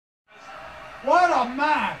What a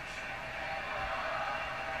match!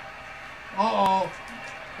 Uh-oh.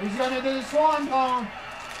 He's gonna do the swan bomb.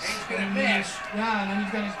 He's gonna miss. Yeah, and then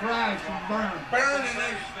he's gonna crash and burn. Burn and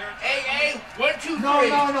then AA, 1, 2, 3.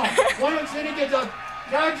 No. Once Cena gets up,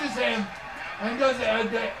 catches him, and does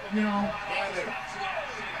it, you know.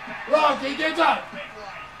 Look, he gets up.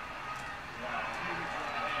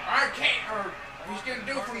 Or he's gonna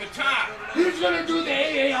do it from the top. He's gonna do the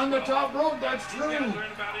AA on the top rope. That's true.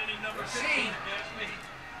 Let's see.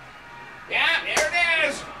 Yeah, there it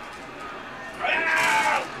is.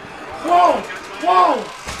 Whoa!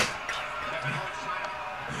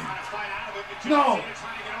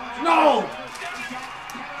 No!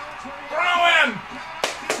 Throw him!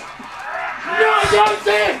 No, that's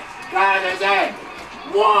it! That is it!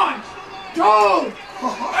 1, 2,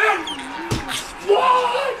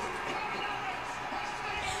 what?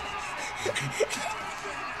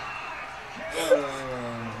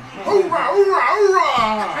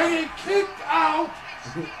 Hoorah! And he kicked out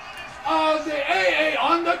of the AA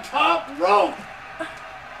on the top rope.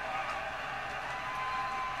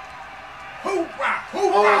 Hoorah!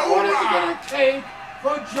 What is it going to take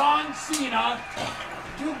for John Cena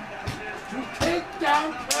to take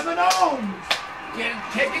down Kevin Owens?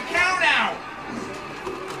 Take a count out.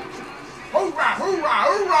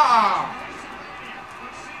 Hoorah!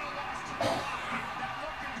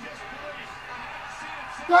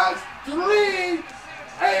 That's 3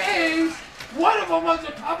 AAs. One of them was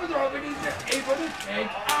the top of the rope and he's able to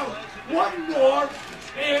take out. One more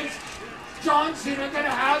is John Cena going to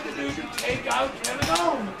have to do to take out Kevin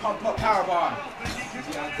Owens. Powerbomb.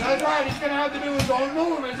 That's right, he's going to have to do his own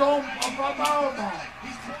move, his own powerbomb.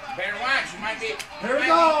 Better watch, he might be... Here we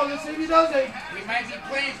go, let's see if he does it. He might be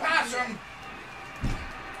playing possum.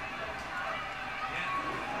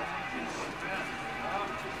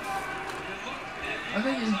 I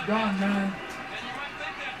think he's done, man.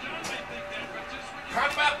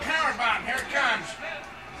 Talk about powerbomb, here it comes.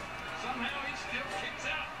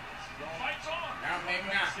 No, maybe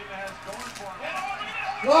not.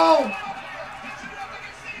 Whoa!